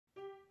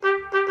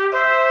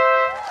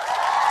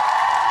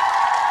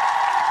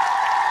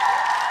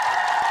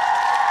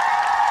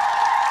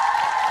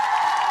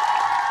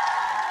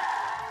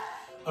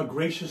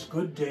gracious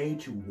good day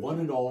to one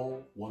and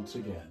all, once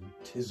again,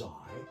 'tis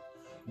I,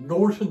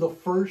 Norton the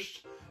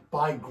First,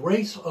 by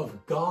grace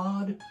of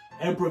God,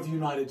 Emperor of the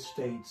United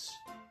States,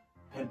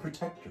 and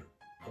Protector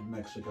of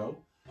Mexico,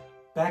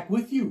 back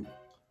with you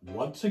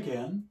once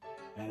again.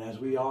 And as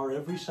we are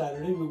every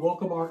Saturday, we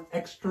welcome our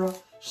extra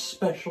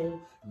special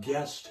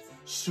guest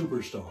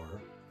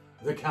superstar,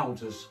 the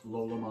Countess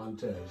Lola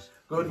Montez.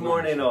 Good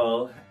morning,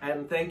 all,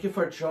 and thank you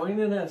for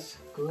joining us.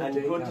 Good and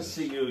day, good Countess. to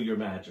see you, Your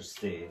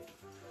Majesty.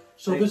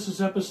 So this is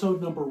episode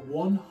number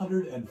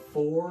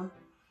 104.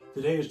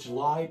 Today is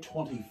July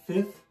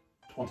 25th,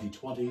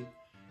 2020.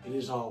 It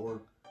is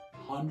our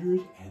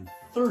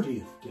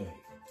 130th day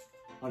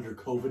under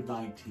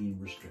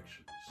COVID-19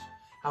 restrictions.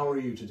 How are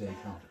you today,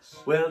 Countess?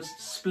 Well,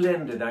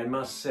 splendid, I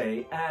must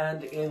say,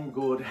 and in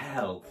good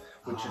health,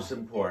 which is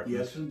important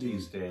yes, indeed.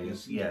 these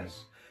days.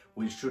 Yes,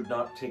 We should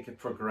not take it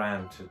for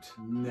granted.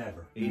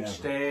 Never. Each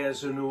never. day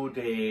is a new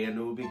day, a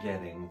new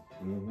beginning.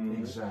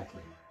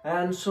 Exactly.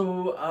 And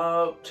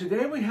so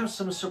today we have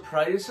some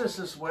surprises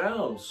as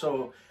well.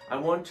 So I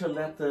want to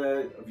let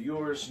the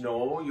viewers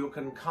know you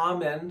can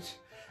comment,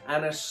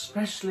 and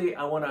especially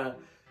I want to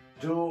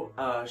do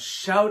a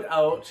shout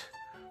out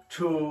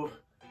to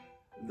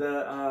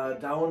the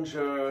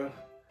Dowager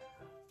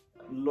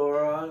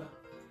Laura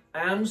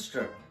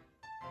Amster.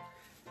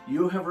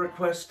 You have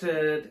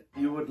requested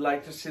you would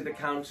like to see the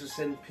Countess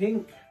in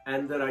pink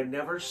and that I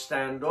never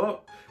stand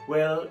up.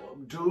 Well,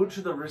 due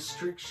to the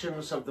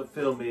restrictions of the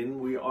filming,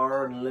 we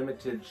are in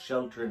limited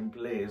shelter in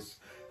place.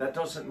 That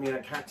doesn't mean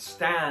I can't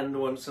stand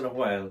once in a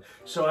while.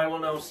 So I will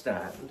now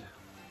stand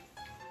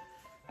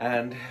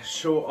and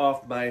show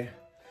off my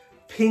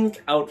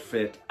pink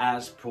outfit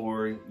as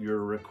per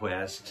your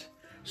request.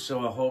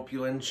 So I hope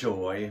you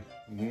enjoy.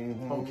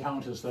 Oh,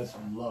 Countess, that's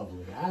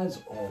lovely,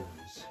 as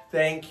always.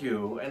 Thank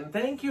you, and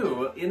thank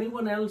you.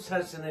 Anyone else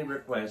has any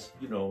request,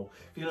 you know,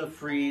 feel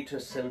free to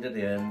send it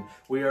in.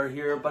 We are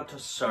here but to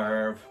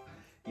serve.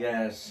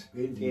 Yes,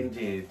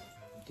 indeed.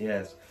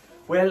 Yes.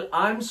 Well,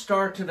 I'm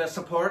starting a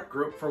support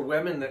group for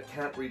women that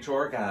can't reach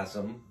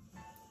orgasm.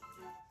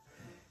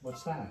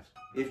 What's that?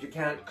 If you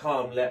can't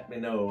come, let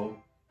me know.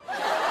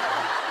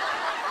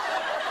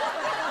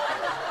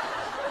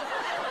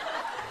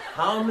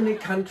 How many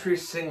country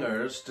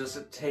singers does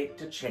it take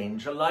to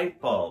change a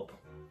light bulb?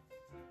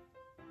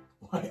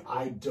 Why,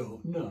 I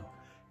don't know.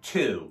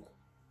 2.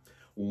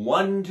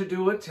 1 to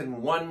do it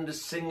and 1 to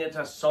sing it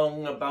a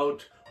song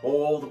about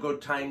all the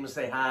good times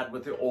they had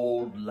with the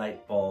old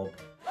light bulb.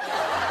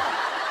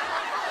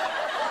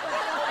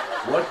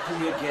 What do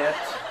you get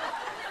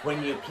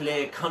when you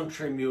play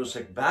country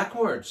music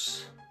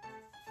backwards?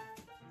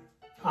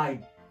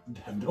 I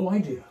have no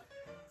idea.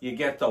 You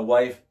get the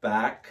wife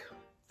back,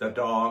 the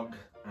dog,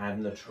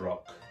 and the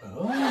truck.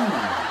 Oh.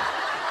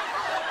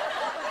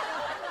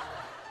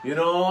 You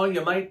know,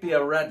 you might be a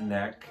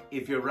redneck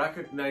if you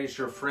recognize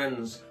your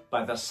friends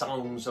by the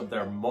sounds of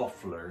their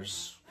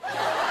mufflers.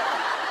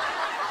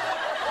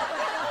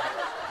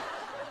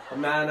 A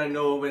man I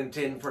know went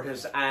in for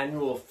his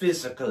annual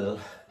physical,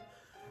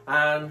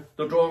 and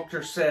the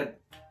doctor said,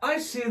 "I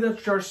see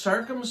that you're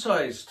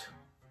circumcised."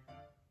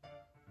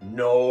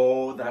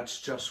 "No, that's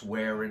just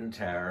wear and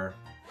tear."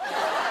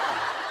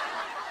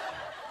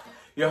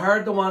 You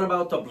heard the one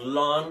about the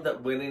blonde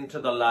that went into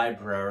the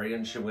library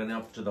and she went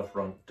up to the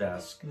front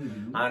desk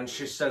and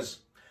she says,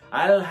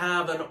 "I'll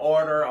have an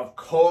order of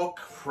Coke,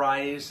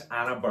 fries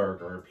and a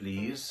burger,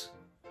 please."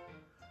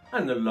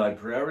 And the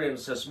librarian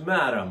says,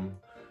 "Madam,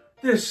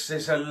 this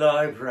is a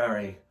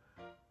library."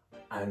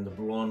 And the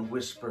blonde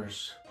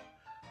whispers,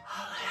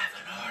 "I'll have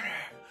an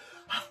order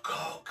of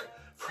Coke,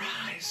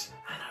 fries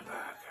and a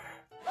burger."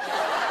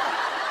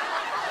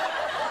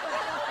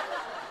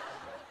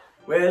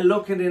 Well,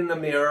 looking in the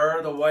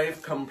mirror, the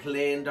wife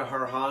complained to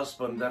her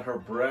husband that her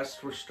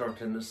breasts were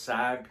starting to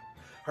sag,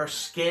 her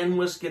skin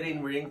was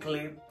getting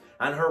wrinkly,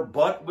 and her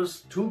butt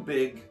was too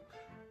big.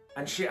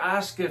 And she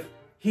asked if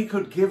he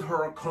could give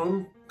her a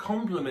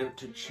compliment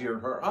to cheer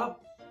her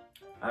up.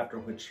 After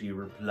which he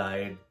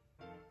replied,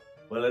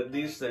 "Well, at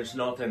least there's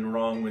nothing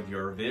wrong with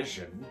your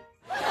vision."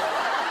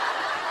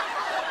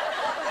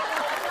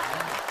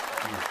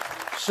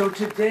 So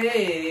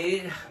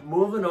today,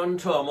 moving on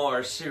to a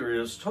more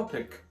serious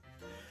topic.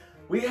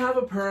 We have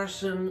a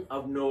person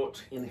of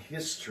note in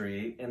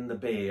history in the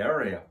Bay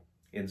Area,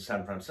 in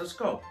San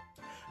Francisco,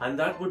 and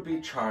that would be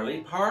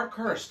Charlie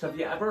Parkhurst. Have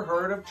you ever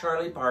heard of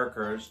Charlie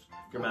Parkhurst,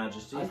 Your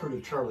Majesty? I've heard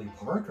of Charlie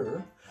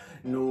Parker.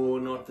 No,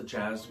 not the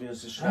jazz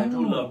musician. I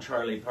do love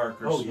Charlie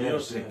Parkhurst's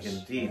music, yes,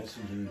 indeed. Yes,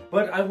 indeed.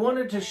 But I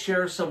wanted to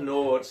share some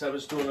notes. I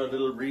was doing a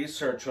little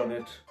research on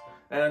it,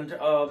 and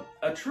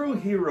a true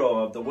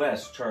hero of the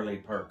West, Charlie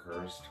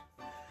Parkhurst,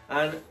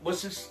 and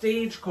was a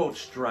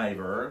stagecoach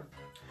driver,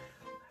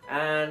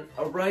 and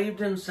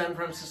arrived in San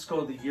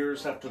Francisco the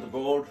years after the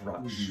gold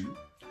rush.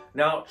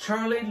 Now,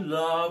 Charlie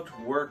loved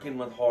working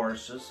with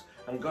horses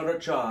and got a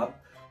job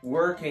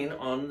working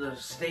on the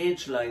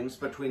stage lines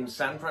between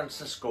San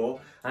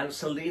Francisco and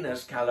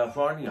Salinas,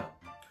 California.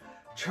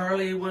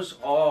 Charlie was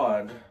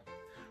awed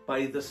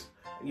by this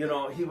You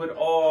know, he would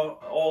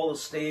all the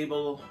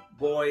stable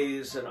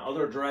boys and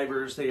other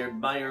drivers, they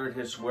admired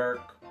his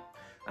work.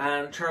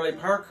 And Charlie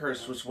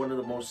Parkhurst was one of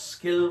the most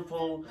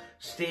skillful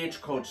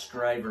stagecoach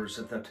drivers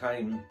at the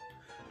time.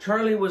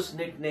 Charlie was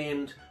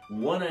nicknamed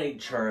One-Eyed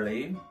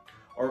Charlie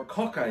or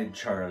Cock-Eyed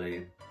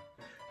Charlie.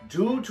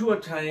 Due to a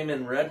time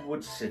in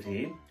Redwood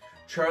City,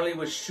 Charlie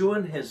was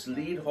shoeing his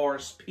lead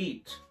horse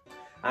Pete,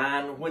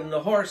 and when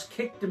the horse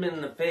kicked him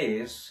in the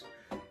face,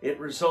 it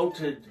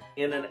resulted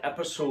in an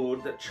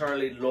episode that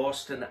Charlie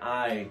lost an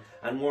eye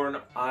and wore an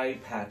eye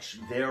patch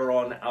there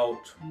on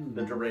out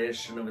the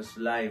duration of his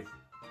life.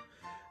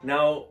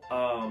 Now,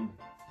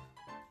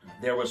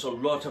 there was a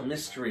lot of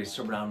mystery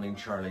surrounding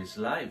Charlie's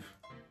life.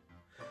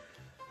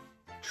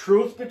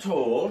 Truth be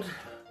told,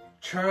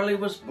 Charlie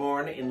was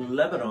born in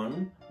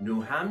Lebanon,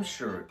 New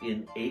Hampshire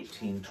in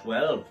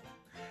 1812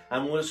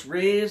 and was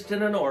raised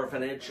in an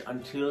orphanage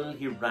until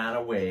he ran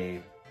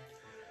away.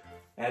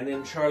 And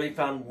then Charlie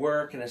found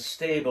work in a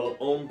stable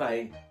owned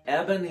by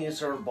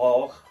Ebenezer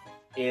Bach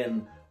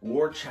in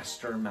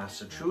Worcester,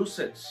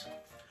 Massachusetts.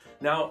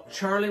 Now,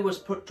 Charlie was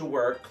put to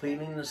work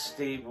cleaning the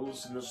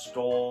stables and the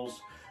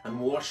stalls and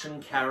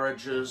washing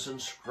carriages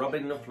and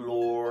scrubbing the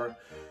floor.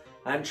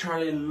 And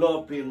Charlie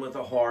loved being with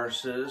the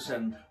horses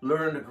and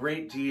learned a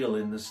great deal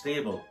in the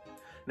stable.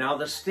 Now,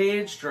 the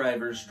stage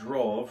drivers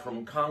drove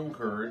from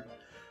Concord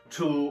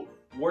to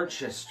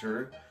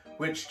Worcester,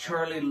 which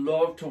Charlie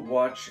loved to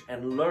watch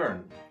and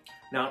learn.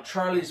 Now,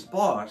 Charlie's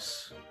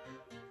boss,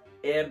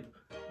 Eb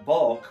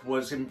Bach,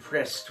 was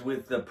impressed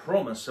with the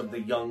promise of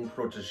the young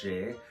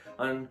protege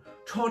and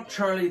taught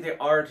Charlie the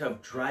art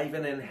of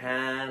driving in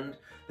hand,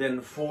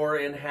 then 4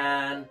 in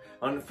hand,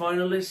 and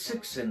finally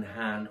 6 in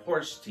hand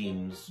horse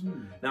teams.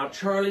 Now,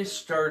 Charlie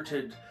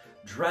started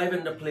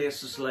driving to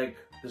places like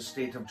the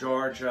state of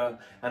Georgia,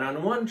 and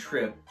on one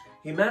trip,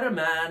 he met a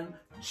man,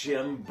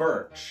 Jim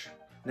Birch.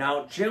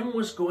 Now, Jim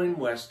was going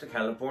west to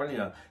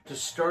California to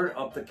start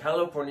up the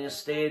California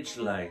stage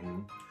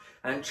line,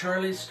 and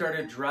Charlie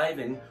started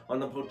driving on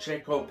the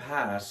Pacheco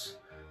Pass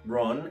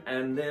run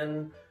and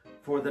then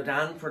for the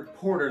Danforth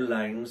Porter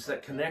lines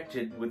that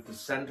connected with the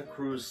Santa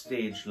Cruz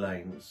stage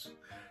lines.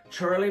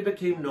 Charlie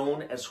became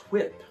known as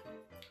Whip.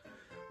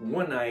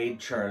 One-Eyed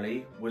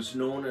Charlie was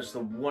known as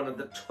one of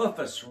the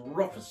toughest,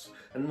 roughest,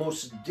 and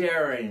most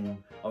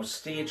daring of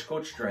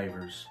stagecoach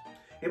drivers.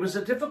 It was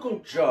a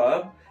difficult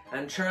job,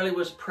 and Charlie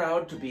was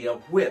proud to be a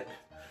whip.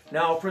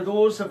 Now, for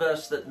those of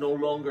us that no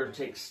longer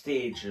take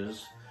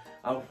stages,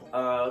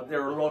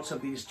 there are lots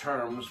of these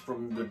terms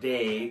from the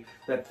day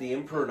that the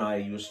Emperor and I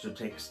used to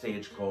take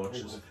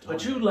stagecoaches.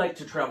 But you like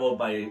to travel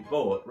by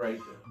boat, right?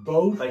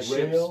 Boat, by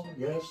rail, ships.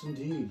 yes,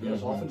 indeed.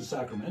 Yes, often to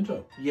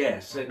Sacramento.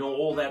 Yes, I know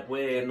all that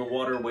way, and the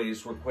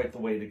waterways were quite the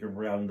way to get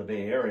around the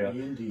Bay Area.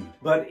 Indeed.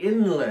 But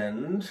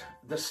inland,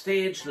 the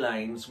stage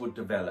lines would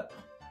develop.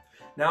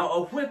 Now,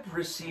 a whip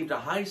received a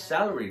high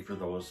salary for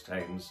those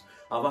times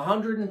of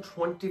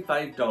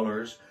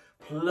 $125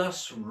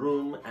 plus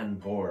room and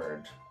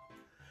board.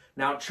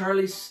 Now,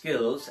 Charlie's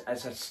skills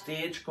as a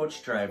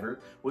stagecoach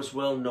driver was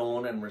well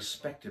known and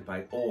respected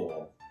by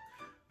all.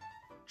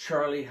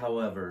 Charlie,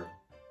 however,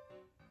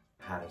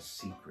 had a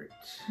secret.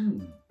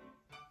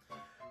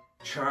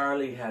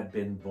 Charlie had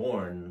been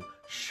born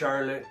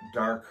Charlotte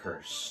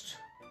Darkhurst.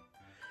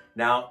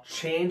 Now,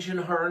 changing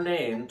her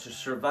name to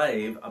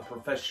survive a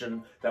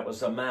profession that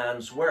was a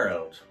man's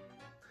world.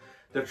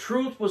 The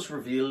truth was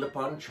revealed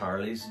upon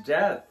Charlie's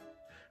death,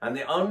 and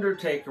the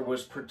undertaker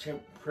was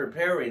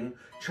preparing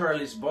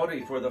Charlie's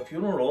body for the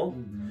funeral,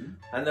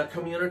 and the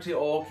community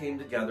all came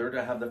together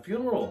to have the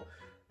funeral.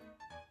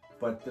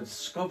 But the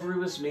discovery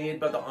was made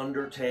by the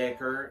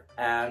undertaker,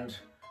 and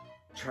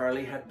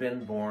Charlie had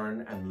been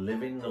born, and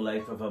living the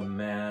life of a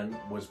man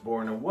was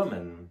born a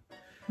woman.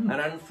 And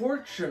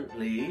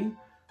unfortunately,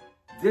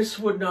 this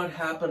would not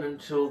happen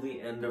until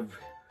the end of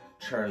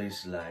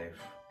Charlie's life.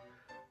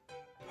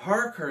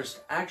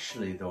 Parkhurst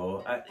actually,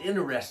 though, an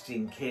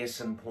interesting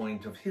case in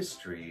point of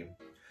history.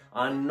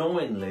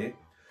 Unknowingly,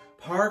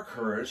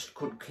 Parkhurst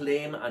could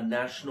claim a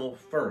national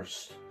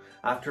first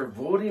after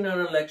voting on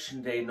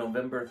election day,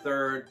 November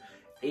 3rd,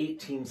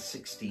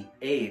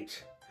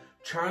 1868.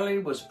 Charlie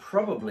was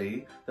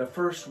probably the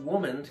first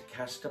woman to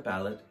cast a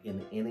ballot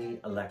in any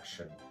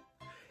election.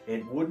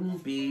 It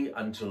wouldn't be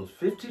until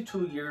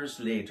 52 years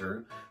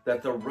later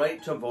that the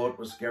right to vote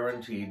was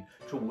guaranteed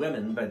to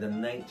women by the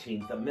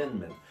 19th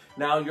Amendment.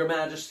 Now, Your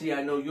Majesty,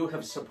 I know you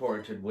have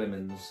supported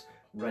women's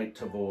right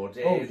to vote,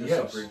 Oh, the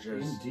yes,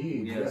 suffrages.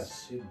 indeed,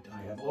 yes.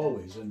 I have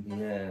always, and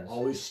Yes.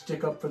 always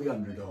stick up for the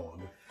underdog.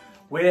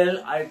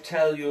 Well, I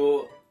tell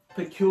you,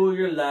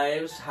 peculiar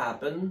lives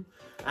happen,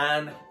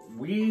 and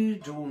we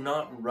do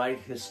not write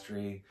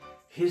history.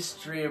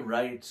 History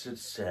writes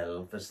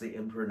itself, as the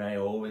Emperor and I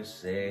always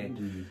say.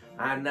 Indeed.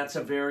 And that's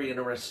a very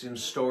interesting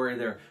story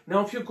there.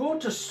 Now, if you go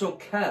to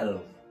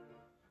Soquel,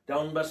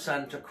 down by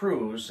Santa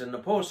Cruz in the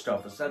post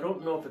office, I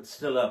don't know if it's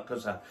still up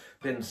because I've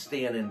been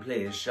staying in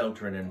place,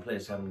 sheltering in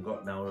place. I haven't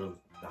gotten out of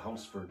the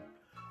house for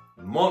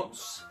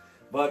months.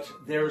 But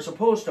there's a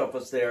post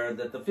office there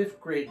that the 5th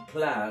grade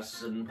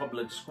class in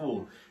public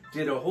school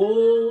did a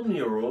whole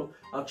mural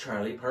of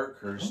Charlie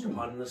Parkhurst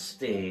on the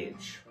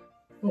stage.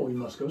 Oh, we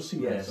must go see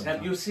that. Yes. sometime.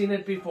 Have you seen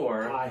it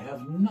before? I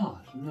have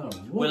not, no.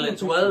 Well,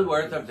 it's well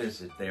worth a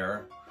visit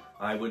there,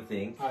 I would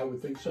think. I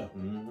would think so.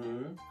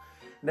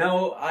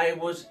 Now, I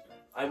was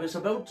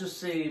about to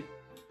say,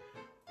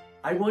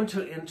 I want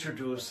to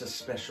introduce a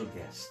special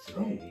guest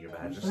today, Your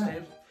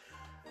Majesty.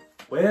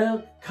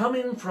 Well,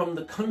 coming from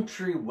the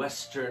country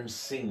western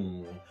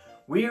scene,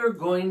 we are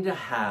going to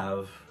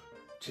have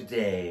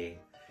today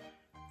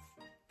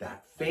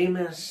that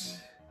famous,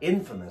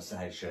 infamous,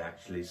 I should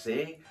actually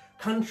say,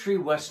 country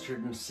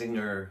western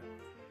singer,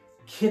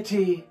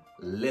 Kitty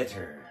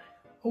Litter.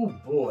 Oh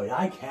boy,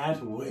 I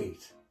can't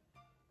wait.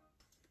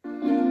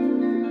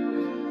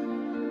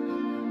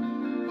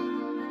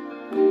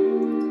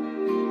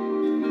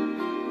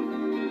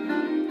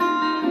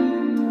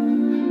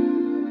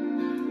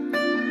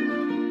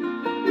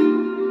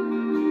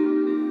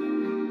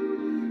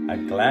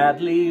 I'd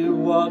gladly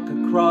walk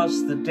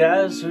across the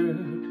desert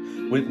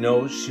with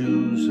no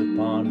shoes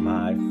upon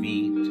my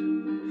feet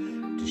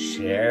to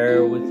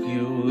share with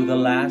you the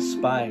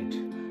last bite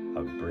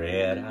of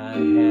bread I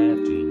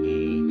had to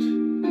eat.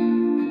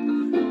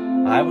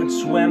 I would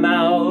swim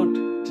out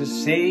to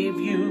save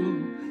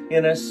you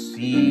in a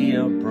sea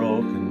of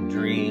broken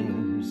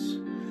dreams.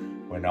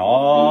 When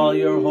all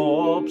your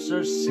hopes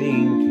are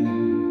sinking,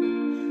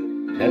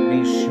 let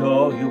me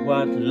show you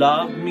what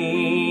love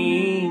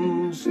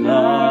means.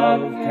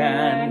 Love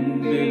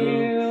can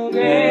build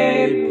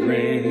a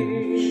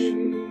bridge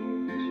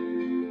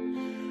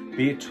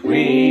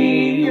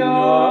between your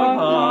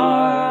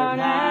heart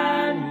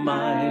and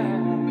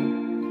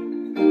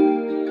mine.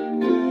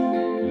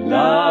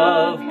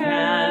 Love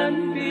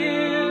can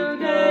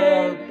build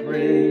a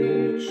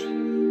bridge.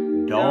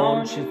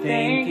 Don't you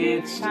think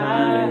it's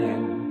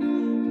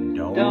time?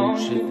 Don't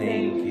you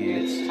think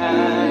it's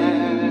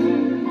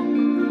time?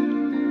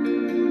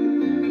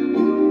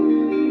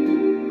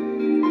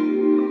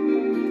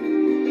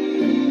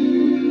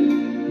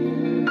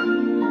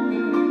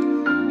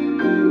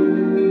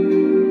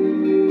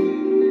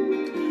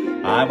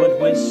 I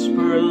would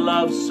whisper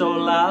love so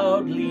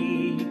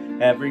loudly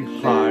every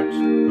heart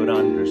could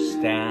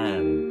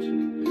understand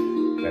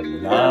that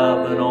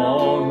love and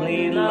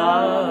only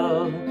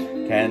love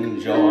can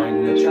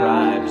join the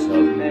tribes of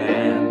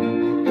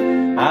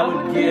man. I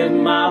would give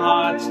my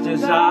heart's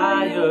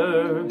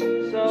desire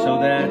so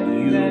that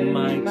you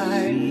might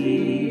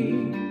see.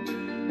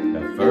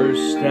 The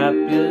first step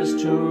is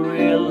to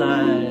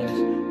realize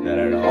that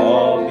it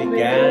all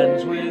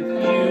begins with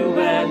you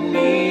and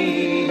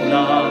me.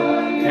 Love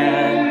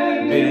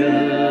can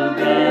build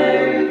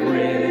a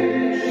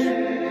bridge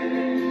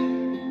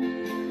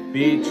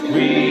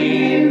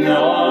between your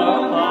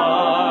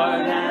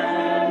heart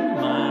and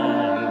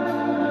mine.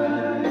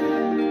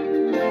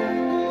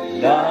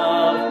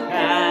 Love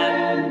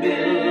can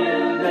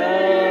build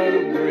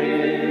a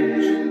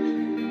bridge.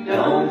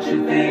 Don't you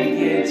think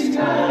it's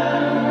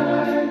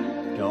time?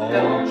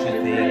 Don't you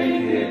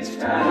think it's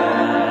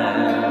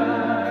time?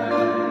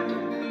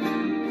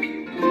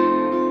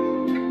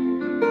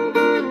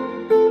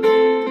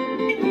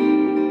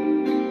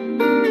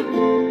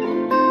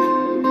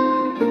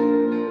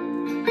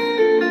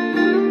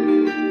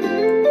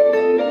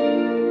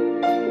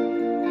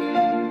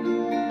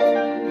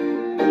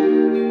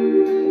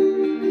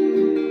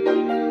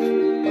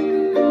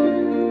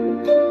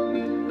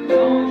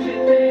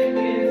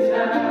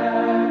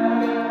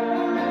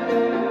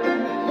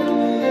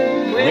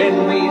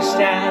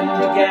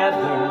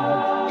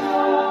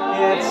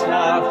 It's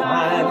our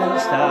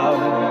finest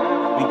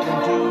hour. We can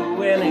do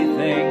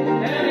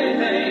anything,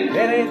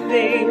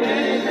 anything,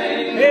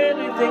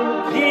 anything.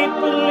 Keep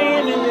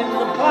believing in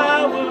the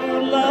power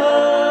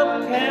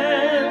love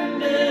can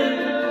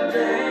build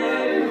a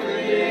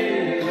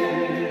bridge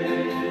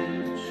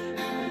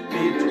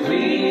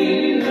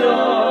between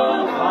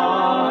your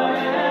heart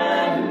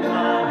and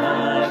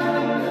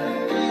mine.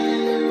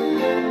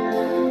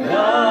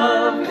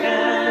 Love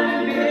can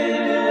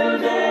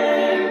build a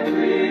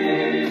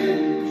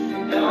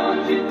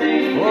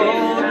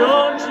oh,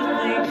 don't you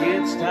think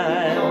it's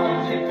time?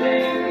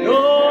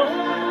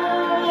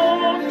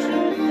 Don't you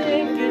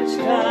think it's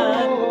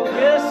time?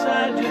 Yes, I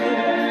do.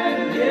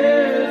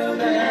 Yes,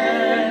 I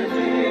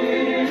do.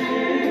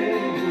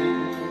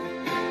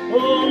 Oh,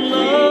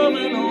 love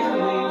and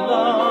only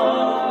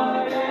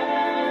love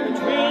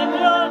between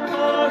your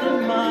heart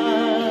and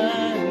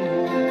mine.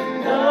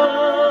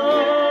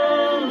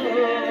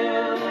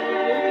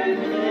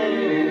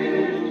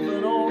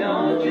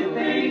 Don't you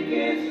think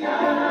it's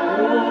time?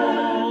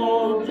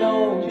 Oh,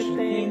 don't you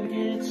think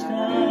it's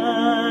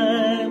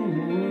time?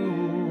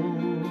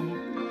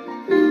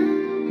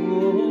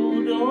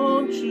 Oh,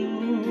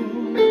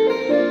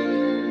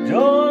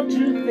 don't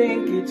you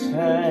think it's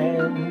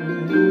time?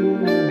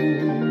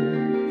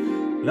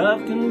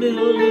 Love can build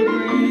a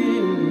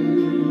bridge.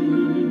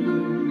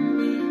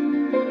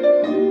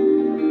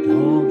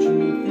 Don't you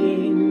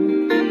think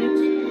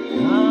it's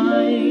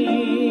time?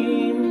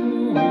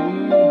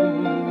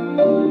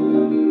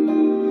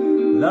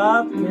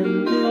 Love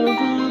can build a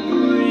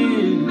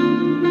bridge,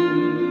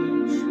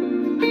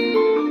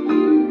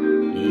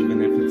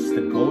 even if it's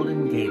the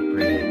Golden Gate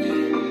Bridge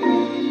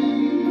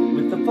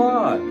with the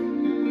fog.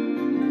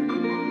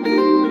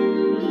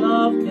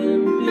 Love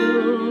can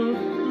build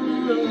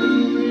a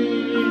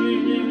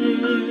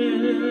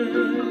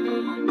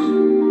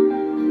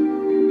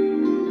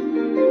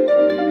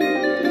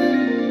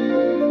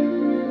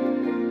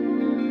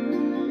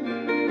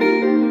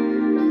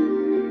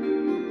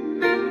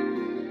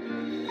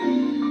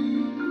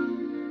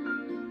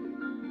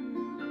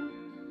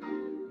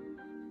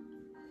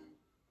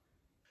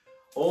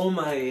Oh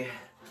my,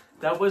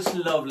 that was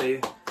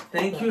lovely.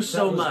 Thank you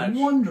so much. That was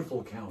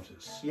wonderful,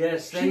 Countess.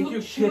 Yes, thank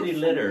you, Kitty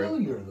Litter.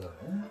 Familiar, though.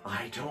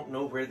 I don't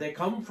know where they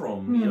come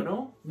from, you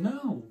know?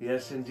 No.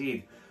 Yes,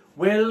 indeed.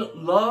 Well,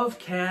 love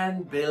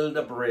can build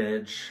a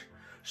bridge.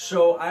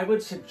 So I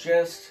would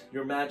suggest,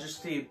 Your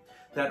Majesty,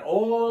 that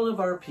all of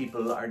our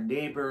people, our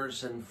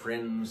neighbors and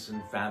friends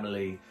and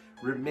family,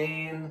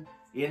 remain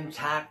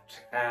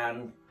intact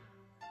and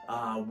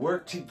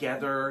work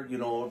together, you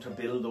know, to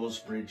build those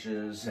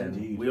bridges.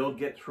 Indeed. And we'll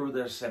get through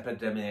this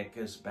epidemic,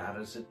 as bad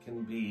as it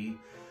can be.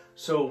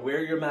 So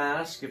wear your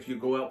mask if you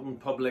go out in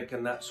public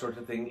and that sort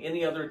of thing.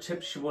 Any other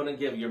tips you want to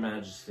give, Your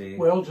Majesty?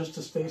 Well, just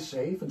to stay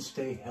safe and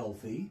stay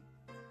healthy.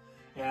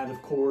 And of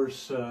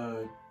course,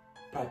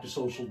 practice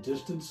social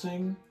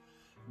distancing.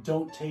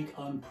 Don't take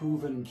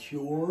unproven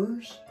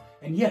cures.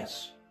 And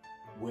yes,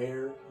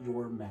 wear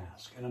your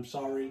mask. And I'm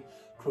sorry,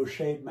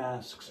 crocheted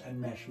masks and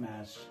mesh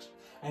masks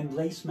and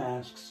lace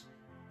masks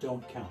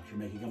don't count. You're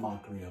making a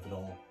mockery of it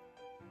all.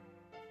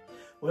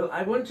 Well,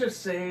 I want to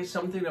say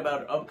something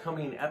about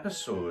upcoming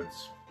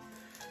episodes.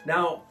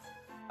 Now,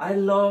 I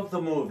love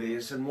the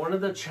movies, and one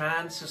of the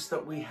chances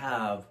that we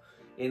have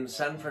in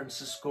San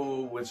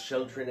Francisco with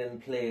sheltering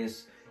in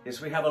place is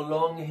we have a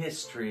long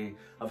history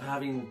of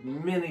having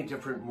many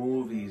different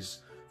movies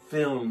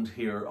filmed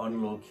here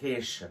on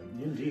location.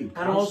 Indeed.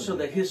 And also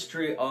the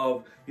history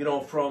of, you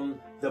know, from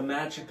the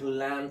magical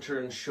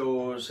lantern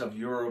shows of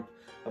Europe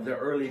of the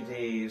early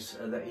days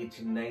of the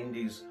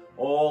 1890s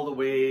all the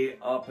way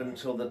up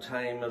until the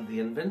time of the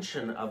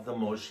invention of the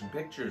motion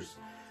pictures.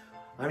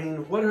 I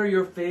mean, what are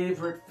your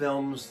favorite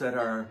films that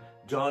are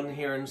done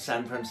here in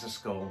San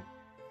Francisco?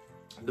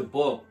 The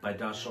book by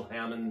Dashiell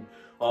Hammond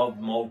of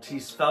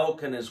Maltese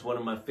Falcon is one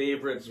of my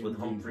favorites, with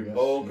Humphrey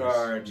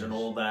Bogart and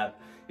all that.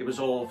 It was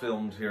all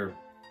filmed here.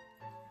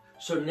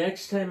 So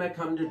next time I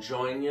come to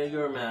join you,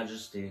 Your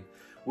Majesty,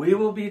 we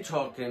will be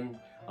talking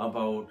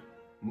about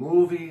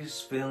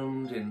movies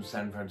filmed in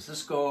San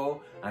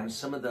Francisco and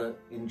some of the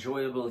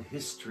enjoyable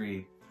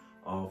history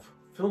of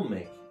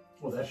filmmaking.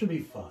 Well, that should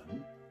be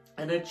fun.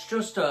 And it's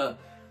just a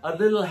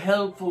little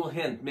helpful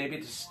hint, maybe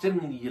to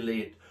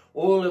stimulate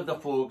all of the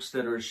folks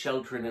that are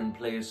sheltering in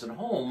place at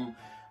home,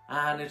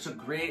 and it's a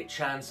great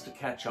chance to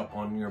catch up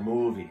on your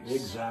movies.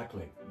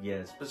 Exactly.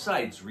 Yes,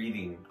 besides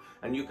reading.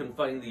 And you can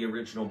find the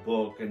original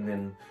book and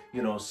then,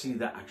 you know, see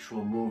the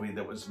actual movie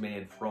that was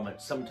made from it.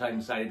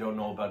 Sometimes, I don't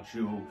know about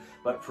you,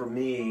 but for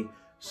me,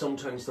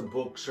 sometimes the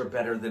books are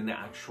better than the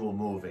actual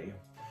movie.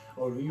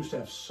 Oh, we used to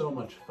have so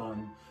much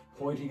fun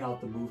pointing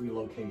out the movie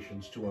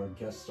locations to our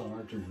guests on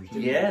our tours.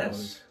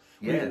 Yes.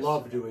 We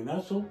love doing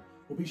that, so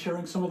we'll be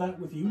sharing some of that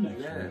with you next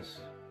week.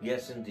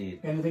 Yes, indeed.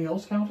 Anything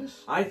else,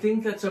 Countess? I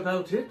think that's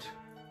about it.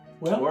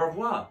 Well, au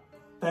revoir.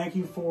 Thank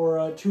you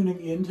for tuning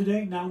in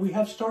today. Now, we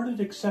have started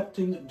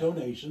accepting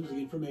donations. The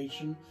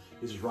information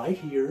is right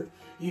here.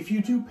 If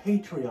you do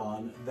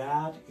Patreon,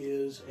 that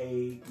is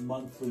a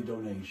monthly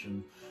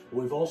donation.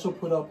 We've also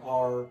put up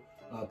our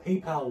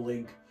PayPal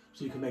link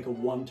so you can make a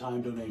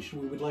one-time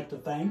donation. We would like to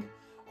thank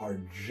our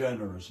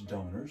generous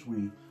donors.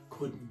 We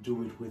couldn't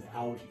do it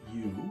without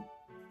you.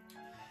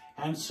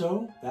 And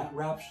so, that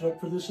wraps it up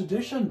for this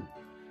edition.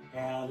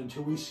 And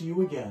until we see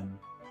you again,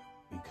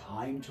 be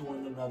kind to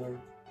one another,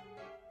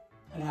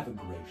 and have a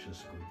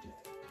gracious good day.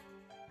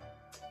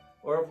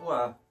 Au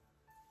revoir.